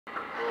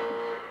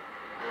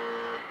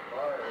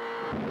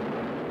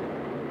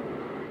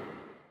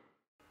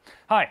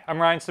Hi,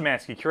 I'm Ryan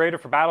Szymanski, curator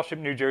for Battleship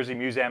New Jersey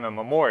Museum and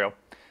Memorial.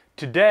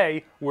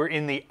 Today, we're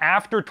in the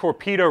after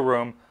torpedo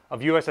room of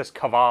USS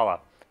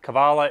Kavala.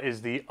 Kavala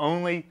is the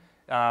only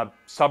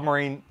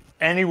submarine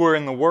anywhere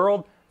in the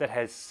world that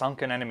has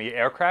sunk an enemy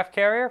aircraft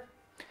carrier,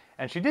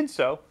 and she did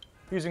so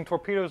using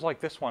torpedoes like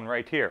this one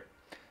right here,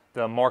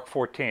 the Mark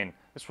 14.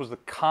 This was the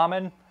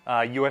common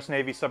US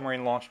Navy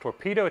submarine launched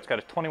torpedo. It's got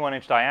a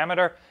 21-inch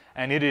diameter,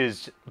 and it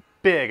is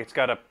big. It's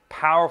got a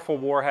powerful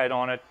warhead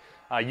on it.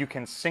 You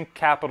can sink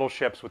capital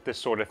ships with this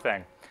sort of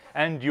thing.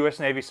 And US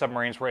Navy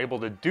submarines were able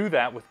to do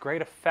that with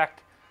great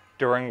effect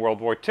during World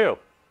War II.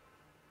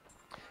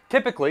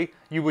 Typically,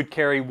 you would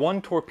carry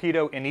one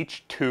torpedo in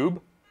each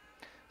tube.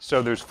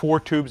 So there's 4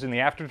 tubes in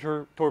the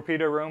after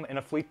torpedo room in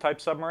a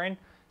fleet-type submarine,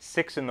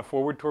 6 in the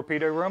forward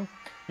torpedo room.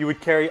 You would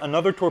carry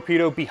another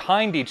torpedo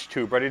behind each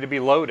tube, ready to be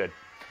loaded.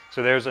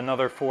 So there's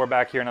another 4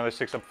 back here, another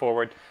 6 up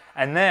forward.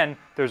 And then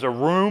there's a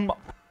room,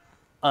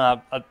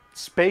 a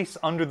space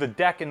under the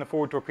deck in the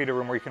forward torpedo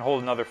room where you can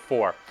hold another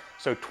 4.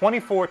 So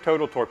 24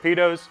 total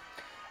torpedoes,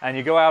 and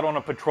you go out on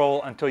a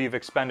patrol until you've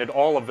expended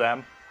all of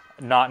them,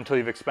 not until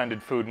you've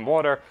expended food and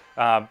water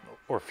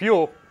or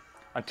fuel,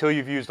 until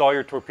you've used all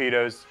your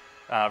torpedoes,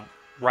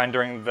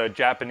 rendering the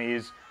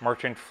Japanese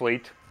merchant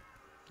fleet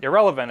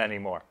irrelevant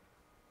anymore.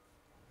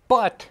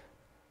 But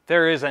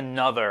there is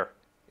another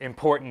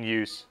important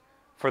use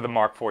for the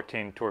Mark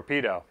 14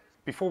 torpedo.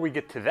 Before we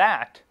get to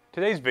that,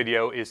 today's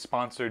video is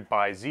sponsored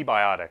by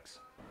ZBiotics.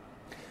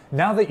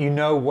 Now that you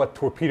know what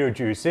torpedo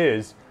juice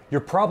is, you're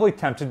probably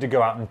tempted to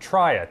go out and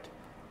try it.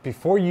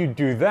 Before you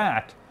do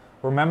that,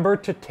 remember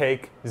to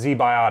take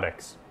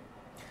ZBiotics.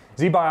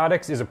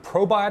 ZBiotics is a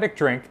probiotic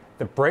drink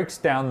that breaks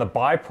down the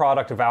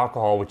byproduct of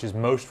alcohol which is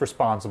most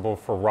responsible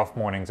for rough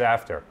mornings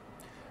after.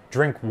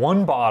 Drink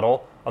 1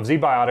 bottle of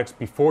ZBiotics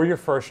before your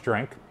first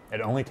drink. It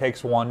only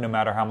takes 1 no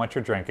matter how much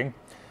you're drinking.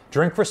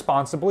 Drink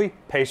responsibly,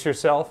 pace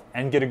yourself,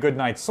 and get a good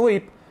night's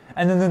sleep.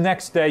 And then the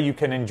next day you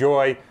can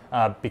enjoy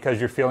because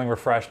you're feeling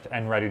refreshed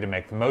and ready to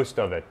make the most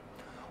of it.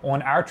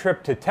 On our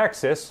trip to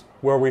Texas,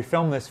 where we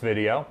filmed this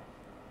video,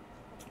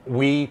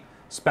 we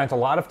spent a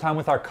lot of time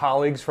with our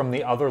colleagues from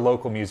the other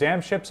local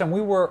museum ships, and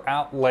we were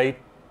out late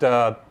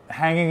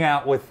hanging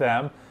out with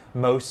them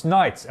most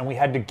nights, and we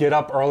had to get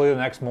up early the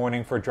next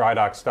morning for dry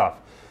dock stuff.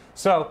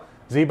 So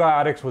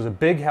ZBiotics was a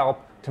big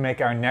help to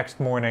make our next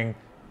morning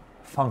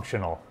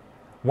functional.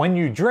 When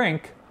you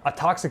drink, a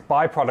toxic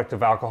byproduct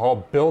of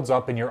alcohol builds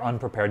up in your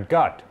unprepared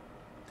gut.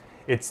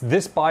 It's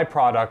this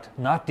byproduct,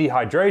 not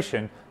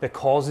dehydration, that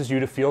causes you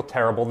to feel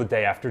terrible the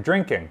day after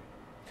drinking.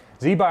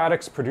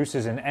 ZBiotics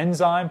produces an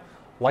enzyme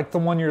like the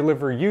one your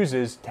liver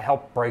uses to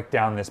help break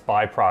down this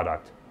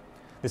byproduct.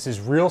 This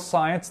is real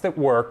science that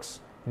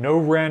works, no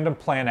random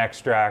plant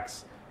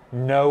extracts,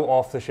 no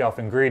off-the-shelf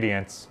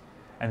ingredients,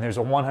 and there's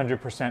a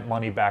 100%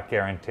 money-back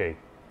guarantee.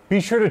 Be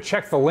sure to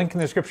check the link in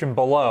the description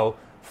below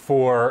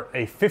for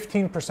a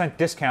 15%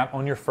 discount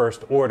on your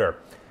first order.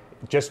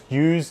 Just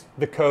use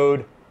the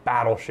code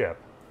BATTLESHIP.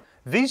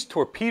 These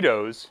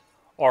torpedoes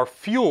are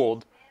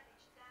fueled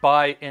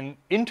by an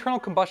internal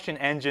combustion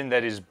engine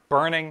that is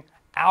burning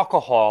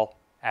alcohol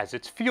as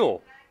its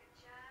fuel.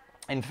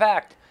 In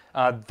fact,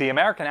 the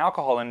American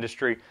alcohol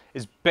industry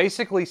is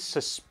basically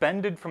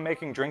suspended from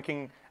making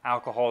drinking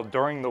alcohol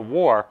during the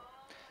war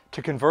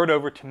to convert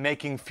over to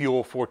making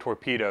fuel for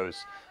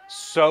torpedoes.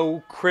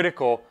 So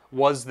critical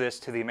was this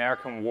to the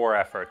American war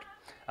effort.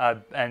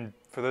 And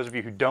for those of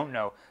you who don't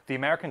know, the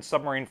American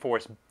submarine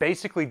force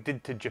basically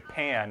did to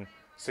Japan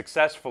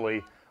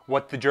successfully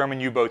what the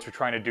German U-boats were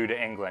trying to do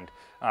to England.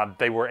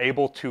 They were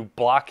able to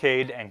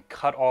blockade and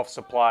cut off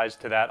supplies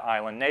to that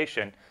island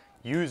nation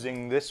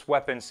using this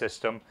weapon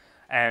system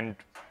and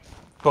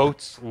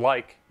boats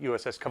like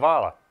USS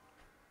Kavala.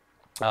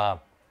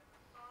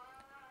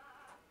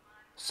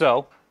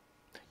 So,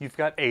 you've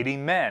got 80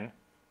 men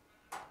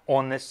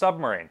on this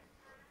submarine.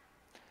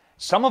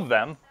 Some of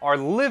them are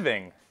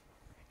living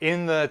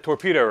in the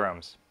torpedo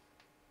rooms.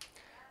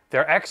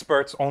 They're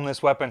experts on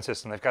this weapon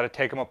system. They've got to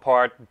take them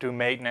apart, do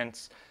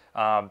maintenance.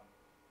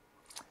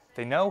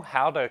 They know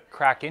how to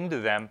crack into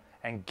them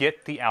and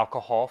get the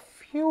alcohol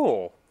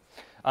fuel.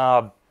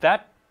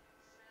 That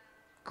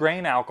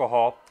grain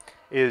alcohol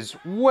is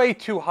way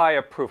too high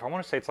a proof. I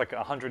want to say it's like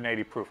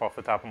 180 proof off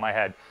the top of my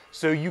head.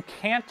 So you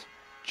can't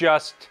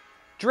just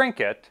drink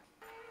it.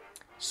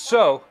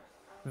 So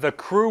the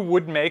crew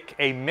would make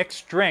a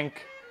mixed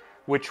drink,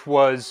 which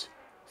was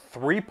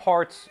 3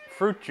 parts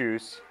fruit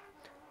juice,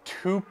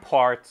 2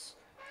 parts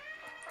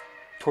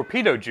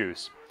torpedo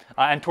juice.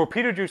 And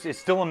torpedo juice is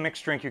still a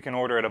mixed drink you can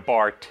order at a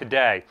bar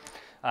today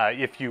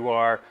if you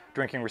are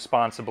drinking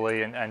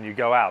responsibly and you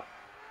go out.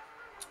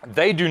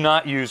 They do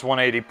not use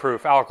 180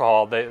 proof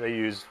alcohol. They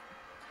use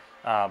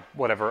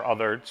whatever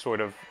other sort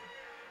of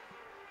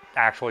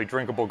actually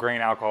drinkable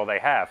grain alcohol they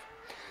have.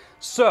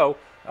 So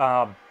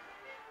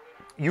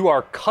you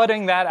are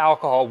cutting that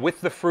alcohol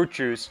with the fruit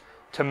juice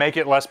to make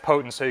it less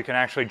potent so you can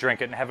actually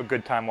drink it and have a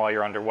good time while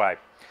you're underway.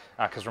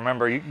 Because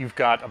remember, you've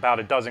got about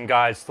a dozen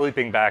guys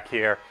sleeping back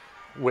here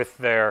with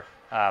their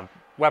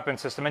weapon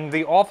system, and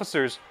the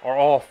officers are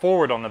all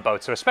forward on the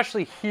boat. So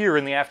especially here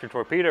in the after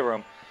torpedo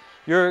room,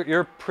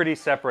 you're pretty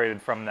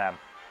separated from them.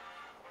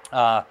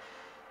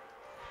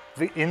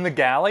 In the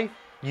galley,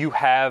 you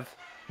have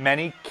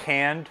many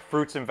canned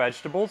fruits and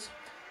vegetables.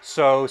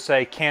 So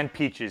say canned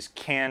peaches,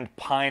 canned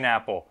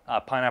pineapple.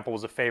 Pineapple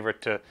was a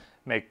favorite to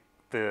make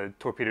the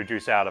torpedo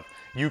juice out of.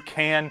 You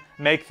can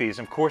make these.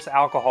 Of course,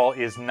 alcohol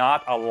is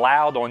not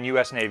allowed on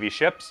U.S. Navy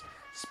ships,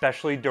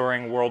 especially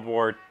during World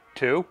War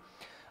II.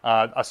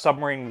 A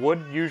submarine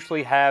would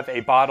usually have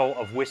a bottle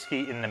of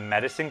whiskey in the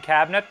medicine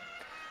cabinet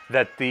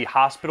that the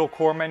hospital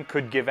corpsmen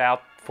could give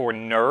out for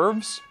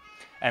nerves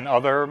and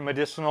other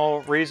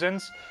medicinal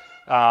reasons.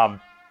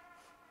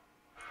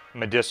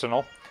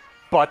 Medicinal.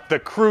 But the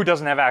crew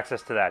doesn't have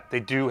access to that.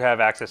 They do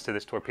have access to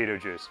this torpedo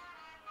juice.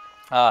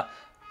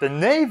 The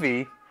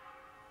Navy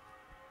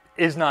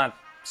is not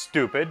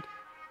stupid.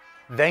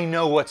 They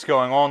know what's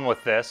going on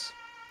with this.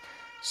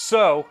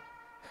 So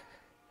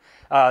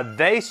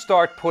they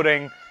start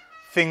putting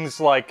things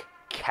like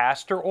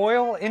castor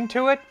oil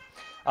into it,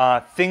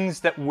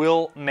 things that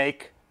will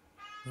make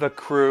the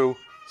crew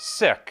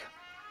sick.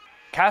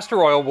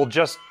 Castor oil will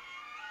just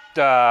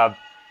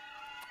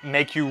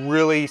make you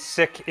really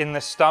sick in the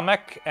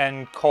stomach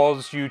and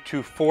cause you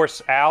to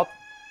force out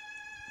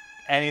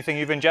anything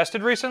you've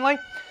ingested recently.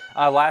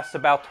 Lasts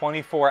about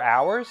 24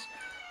 hours,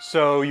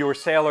 so your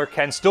sailor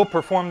can still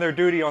perform their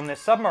duty on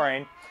this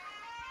submarine,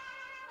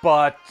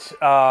 but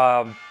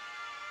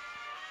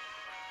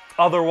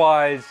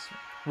otherwise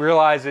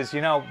realizes,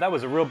 you know, that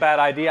was a real bad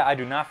idea. I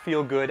do not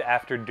feel good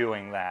after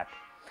doing that.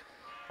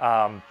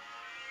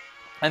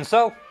 And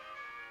so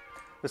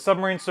the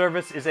submarine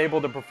service is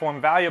able to perform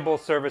valuable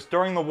service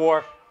during the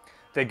war.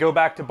 They go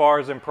back to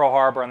bars in Pearl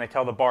Harbor and they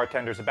tell the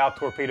bartenders about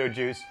torpedo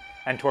juice.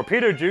 And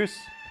torpedo juice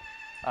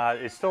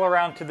is still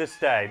around to this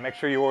day. Make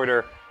sure you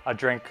order a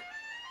drink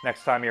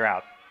next time you're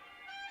out.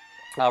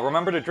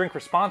 Remember to drink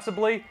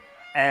responsibly.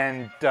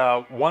 And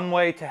one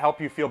way to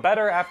help you feel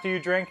better after you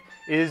drink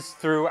is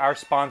through our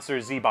sponsor,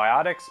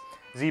 ZBiotics.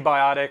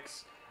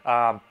 ZBiotics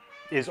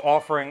is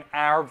offering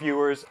our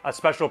viewers a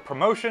special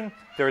promotion.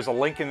 There is a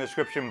link in the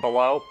description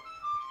below.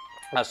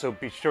 So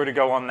be sure to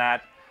go on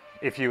that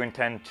if you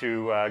intend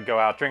to go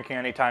out drinking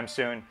anytime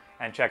soon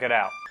and check it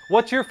out.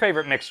 What's your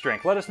favorite mixed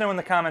drink? Let us know in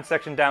the comment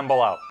section down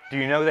below. Do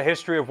you know the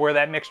history of where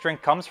that mixed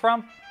drink comes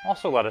from?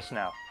 Also let us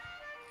know.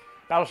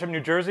 Battleship New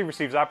Jersey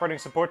receives operating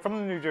support from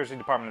the New Jersey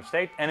Department of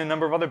State and a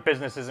number of other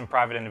businesses and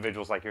private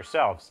individuals like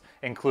yourselves,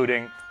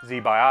 including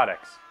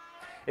ZBiotics.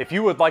 If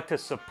you would like to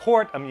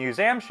support a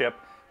museum ship,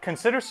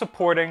 consider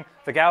supporting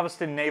the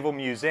Galveston Naval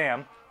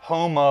Museum,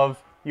 home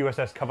of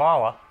USS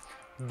Kavala.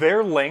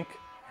 Their link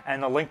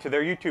and the link to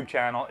their YouTube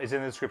channel is in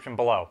the description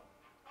below.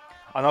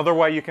 Another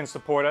way you can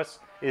support us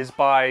is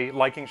by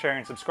liking, sharing,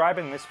 and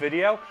subscribing this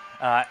video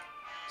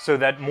so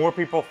that more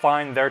people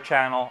find their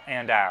channel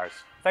and ours.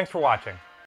 Thanks for watching.